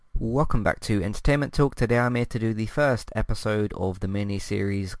Welcome back to Entertainment Talk. Today I'm here to do the first episode of the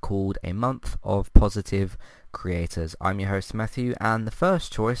mini-series called A Month of Positive Creators. I'm your host Matthew, and the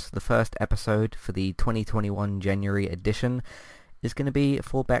first episode for the 2021 January edition is going to be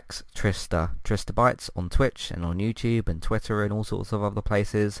for Bex Trista. Trista Bytes on Twitch and on YouTube and Twitter and all sorts of other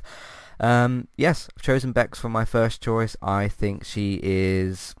places. Yes, I've chosen Bex for my first choice. I think she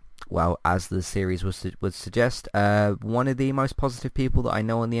is, well, as the series would suggest, one of the most positive people that I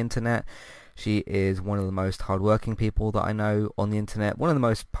know on the internet. She is one of the most hardworking people that I know on the internet. One of the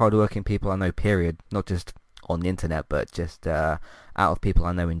most hardworking people I know, period. Not just on the internet, but just out of people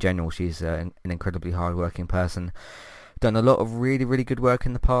I know in general. She's an incredibly hardworking person. Done a lot of really, really good work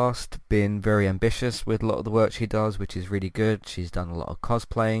in the past. Been very ambitious with a lot of the work she does, which is really good. She's done a lot of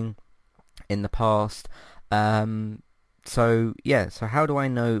cosplaying in the past. So how do I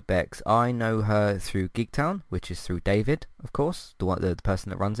know Bex? I know her through Geektown, which is through David, of course, the person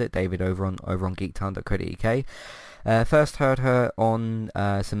that runs it, David over on geektown.co.uk. First heard her on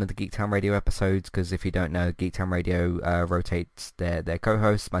some of the Geektown Radio episodes, because if you don't know, Geektown Radio rotates their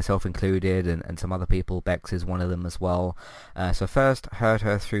co-hosts, myself included, and some other people. Bex is one of them as well. So first heard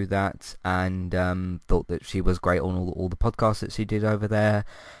her through that, and thought that she was great on all the podcasts that she did over there.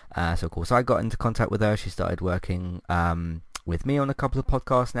 So of course I got into contact with her. She started working with me on a couple of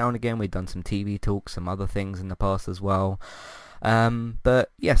podcasts now and again. We've done some TV talks, some other things in the past as well.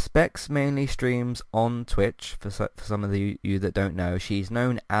 But yes, Bex mainly streams on Twitch. For some of you that don't know, she's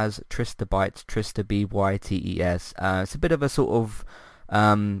known as Trista Bytes, Trista Bytes. It's a bit of a sort of,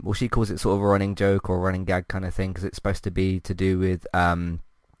 well, she calls it sort of a running joke or a running gag kind of thing, because it's supposed to be to do with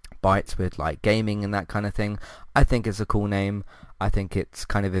bytes with like gaming and that kind of thing. I think it's a cool name. I think it's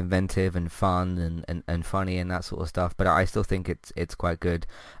kind of inventive and fun and funny and that sort of stuff, but I still think it's quite good.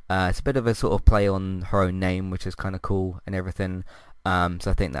 It's a bit of a sort of play on her own name, which is kind of cool and everything. So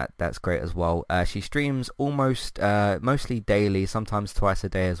I think that's great as well. She streams mostly daily, sometimes twice a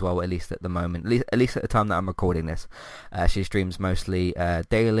day as well, at least at the moment, at least at the time that I'm recording this. She streams mostly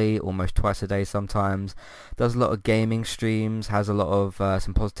daily, almost twice a day sometimes. Does a lot of gaming streams, has a lot of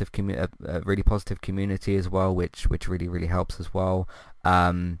some positive really positive community as well, which really, really helps as well.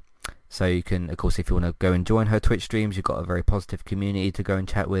 So you can, of course, if you want to go and join her Twitch streams, you've got a very positive community to go and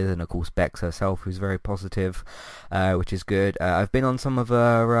chat with, and of course Bex herself, who's very positive, which is good. I've been on some of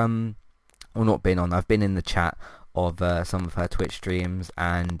her, I've been in the chat of some of her Twitch streams,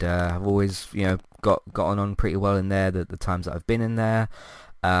 and I've always, gotten on pretty well in there the times that I've been in there.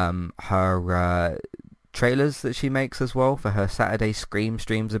 Her trailers that she makes as well for her Saturday Scream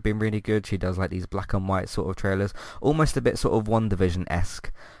streams have been really good. She does like these black and white sort of trailers, almost a bit sort of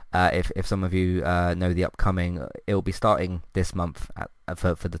WandaVision-esque. If some of you know the upcoming, it'll be starting this month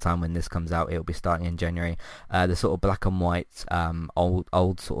for the time when this comes out. It'll be starting in January. The sort of black and white,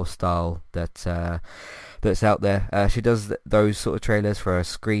 old sort of style that's out there. She does those sort of trailers for her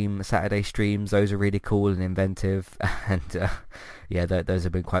Scream Saturday streams. Those are really cool and inventive, and those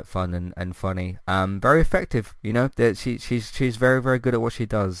have been quite fun and funny. Very effective. She's very, very good at what she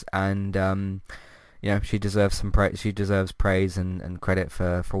does, and she deserves some praise. She deserves praise and credit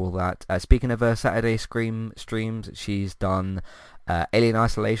for all that. Speaking of her Saturday Scream streams, she's done Alien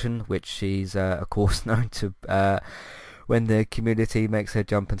Isolation, which she's of course known to when the community makes her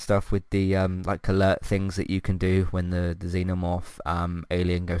jump and stuff with the like alert things that you can do when the xenomorph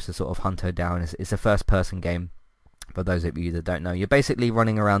alien goes to sort of hunt her down. It's a first person game. For those of you that don't know, you're basically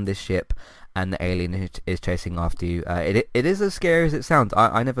running around this ship and the alien is chasing after you. It is as scary as it sounds.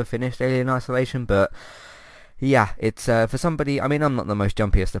 I never finished Alien Isolation, but yeah, it's for somebody. I mean, I'm not the most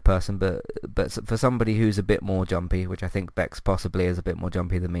jumpiest of person, but for somebody who's a bit more jumpy, which I think Bex possibly is a bit more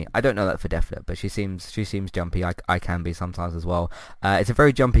jumpy than me. I don't know that for definite, but she seems jumpy. I can be sometimes as well. It's a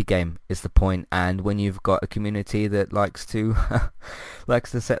very jumpy game, is the point, and when you've got a community that likes to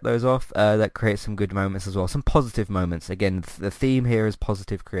set those off, that creates some good moments as well, some positive moments. Again, the theme here is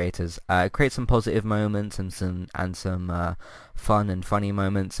positive creators. Create some positive moments and some fun and funny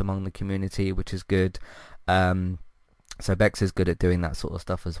moments among the community, which is good. So Bex is good at doing that sort of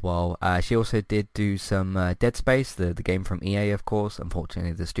stuff as well. She also did do some Dead Space, the game from EA, of course.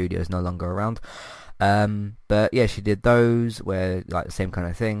 Unfortunately, the studio is no longer around. But yeah, she did those where like the same kind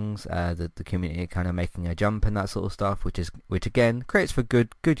of things. The community kind of making a jump and that sort of stuff, which again creates for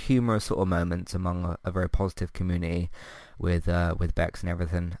good humorous sort of moments among a very positive community with Bex and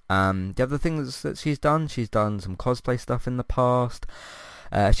everything. The other things that she's done some cosplay stuff in the past.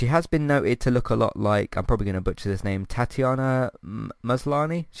 She has been noted to look a lot like, I'm probably going to butcher this name, Tatiana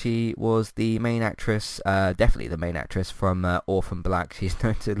Maslany. She was the main actress, definitely the main actress from Orphan Black. She's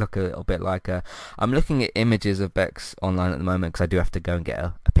known to look a little bit like her. I'm looking at images of Bex online at the moment because I do have to go and get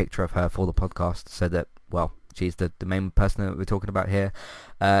a a picture of her for the podcast, so that, well, she's the main person that we're talking about here.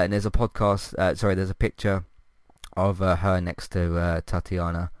 And there's a there's a picture of her next to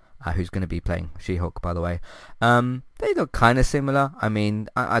Tatiana, who's going to be playing She-Hulk, by the way. They look kind of similar. I mean,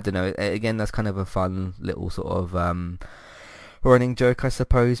 I don't know. Again, that's kind of a fun little sort of running joke, I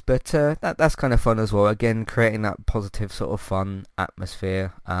suppose. But that's kind of fun as well. Again, creating that positive sort of fun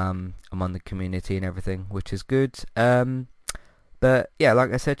atmosphere among the community and everything, which is good. But yeah,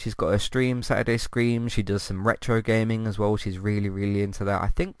 like I said, she's got a stream, Saturday Scream. She does some retro gaming as well. She's really, really into that. I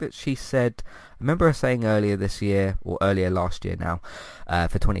think that she said, I remember her saying earlier this year, or earlier last year now,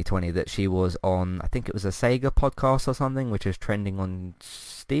 for 2020, that she was on, I think it was a Sega podcast or something, which is trending on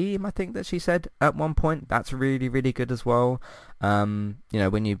Steam, I think that she said at one point. That's really, really good as well. You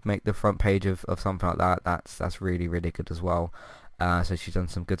know, when you make the front page of something like that, that's really, really good as well. So she's done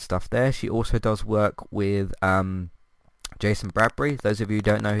some good stuff there. She also does work with Jason Bradbury. Those of you who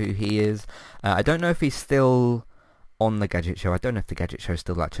don't know who he is, I don't know if he's still on the Gadget Show. I don't know if the Gadget Show is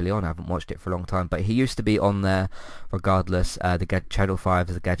still actually on. I haven't watched it for a long time, but he used to be on there regardless. Channel 5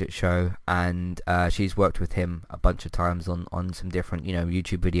 is the Gadget Show, and she's worked with him a bunch of times on some different, you know,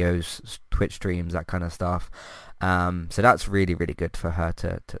 YouTube videos, Twitch streams, that kind of stuff. So that's really, really good for her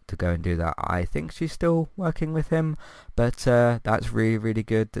to go and do that. I think she's still working with him, but that's really, really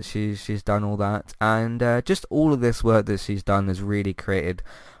good that she's done all that. And just all of this work that she's done has really created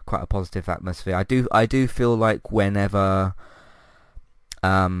quite a positive atmosphere. I do feel like whenever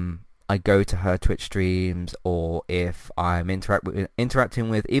I go to her Twitch streams, or if I'm interacting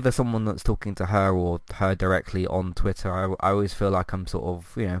with either someone that's talking to her or her directly on Twitter, I always feel like I'm sort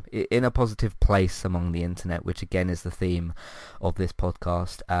of, you know, in a positive place among the internet, which again is the theme of this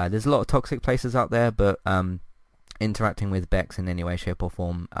podcast. There's a lot of toxic places out there, but interacting with Bex in any way, shape or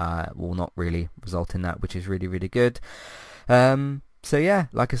form will not really result in that, which is really, really good. So yeah,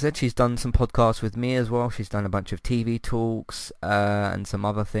 like I said, she's done some podcasts with me as well. She's done a bunch of TV talks and some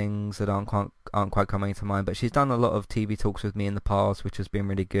other things that aren't quite coming to mind. But she's done a lot of TV talks with me in the past, which has been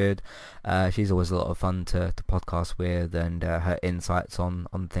really good. She's always a lot of fun to podcast with, and her insights on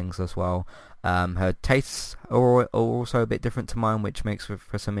things as well. Her tastes are also a bit different to mine, which makes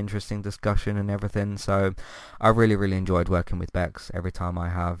for some interesting discussion and everything. So I really, really enjoyed working with Bex every time I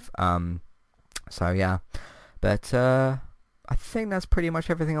have. So yeah, but I think that's pretty much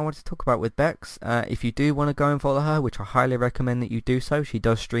everything I wanted to talk about with Bex. If you do want to go and follow her, which I highly recommend that you do so, she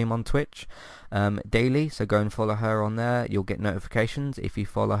does stream on Twitch daily, so go and follow her on there. You'll get notifications if you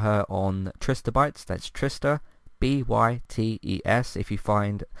follow her on Tristabytes. That's Trista, BYTES. If you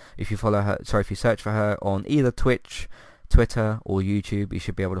search for her on either Twitch, Twitter or YouTube, you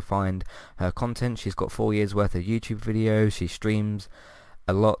should be able to find her content. She's got 4 years worth of YouTube videos. She streams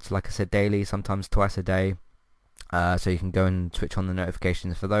a lot, like I said, daily, sometimes twice a day. So you can go and switch on the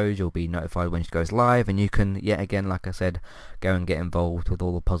notifications for those. You'll be notified when she goes live, and you can, yet again, like I said, go and get involved with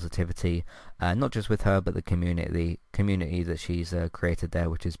all the positivity, not just with her, but the community that she's created there,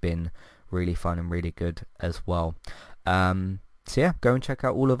 which has been really fun and really good as well. So yeah, go and check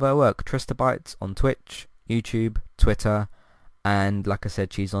out all of her work. Tristabytes on Twitch, YouTube, Twitter, and like I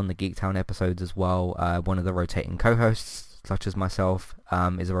said, she's on the Geektown episodes as well. One of the rotating co-hosts, such as myself,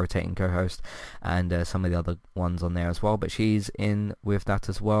 is a rotating co-host, and some of the other ones on there as well, but she's in with that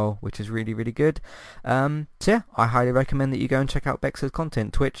as well, which is really, really good. So yeah, I highly recommend that you go and check out Bex's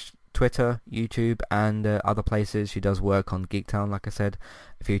content, Twitch, Twitter, YouTube, and other places. She does work on Geektown, like I said,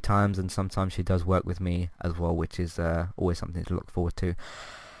 a few times, and sometimes she does work with me as well, which is always something to look forward to.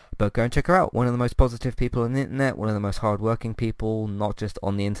 But go and check her out. One of the most positive people on the internet, one of the most hard-working people, not just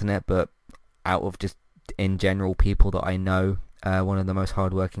on the internet, but out of just in general people that I know. One of the most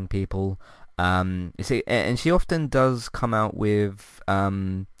hardworking people. You see, and she often does come out with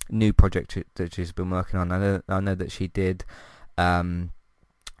new projects that she's been working on. I know that she did. I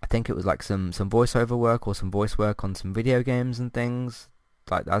think it was like some voiceover work or some voice work on some video games and things.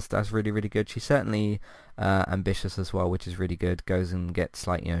 Like that's really, really good. She's certainly ambitious as well, which is really good. Goes and gets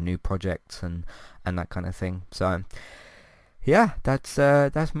like, you know, new projects and that kind of thing. So yeah,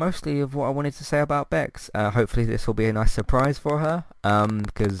 that's mostly of what I wanted to say about Bex. Hopefully this will be a nice surprise for her,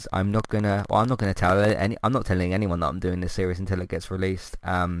 because I'm not telling anyone that I'm doing this series until it gets released.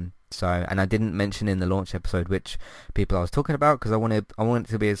 And I didn't mention in the launch episode which people I was talking about, because I want it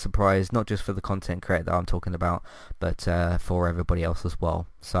to be a surprise, not just for the content creator that I'm talking about, but for everybody else as well.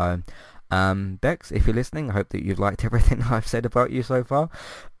 So Bex, if you're listening, I hope that you've liked everything I've said about you so far.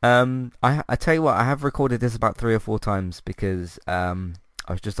 I tell you what, I have recorded this about 3 or 4 times, because I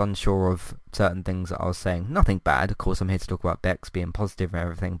I was just unsure of certain things that I was saying. Nothing bad, of course. I'm here to talk about Bex being positive and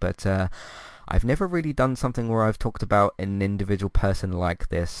everything, but I've never really done something where I've talked about an individual person like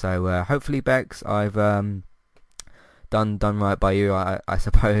this. So hopefully, Bex, I've done right by you, I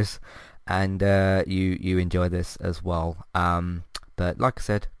suppose, and you enjoy this as well. But like I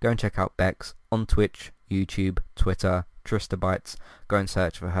said, go and check out Bex on Twitch, YouTube, Twitter, Tristabytes. Go and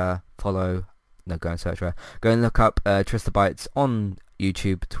search for her. Go and look up Tristabytes on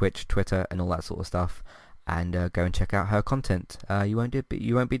YouTube, Twitch, Twitter, and all that sort of stuff. And go and check out her content. You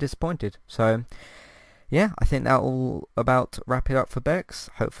won't be disappointed. So yeah, I think that'll about wrap it up for Bex.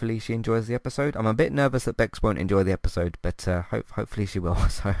 Hopefully she enjoys the episode. I'm a bit nervous that Bex won't enjoy the episode, but hopefully she will.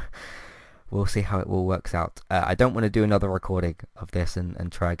 So we'll see how it all works out. I don't want to do another recording of this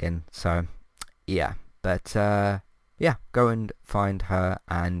and try again. So yeah, but yeah, go and find her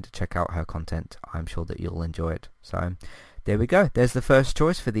and check out her content. I'm sure that you'll enjoy it. So there we go. There's the first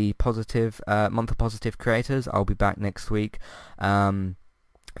choice for the positive month of positive creators. I'll be back next week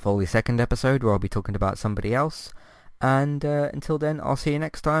for the second episode where I'll be talking about somebody else. And until then, I'll see you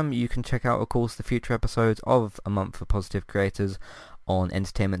next time. You can check out, of course, the future episodes of A Month for Positive Creators on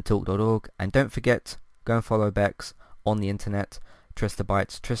entertainmenttalk.org. And don't forget, go and follow Bex on the internet,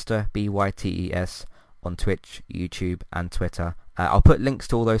 Tristabytes, Trista, B-Y-T-E-S, on Twitch, YouTube, and Twitter. I'll put links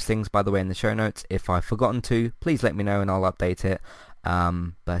to all those things, by the way, in the show notes. If I've forgotten to, please let me know and I'll update it.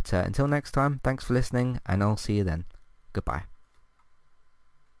 But until next time, thanks for listening, and I'll see you then. Goodbye.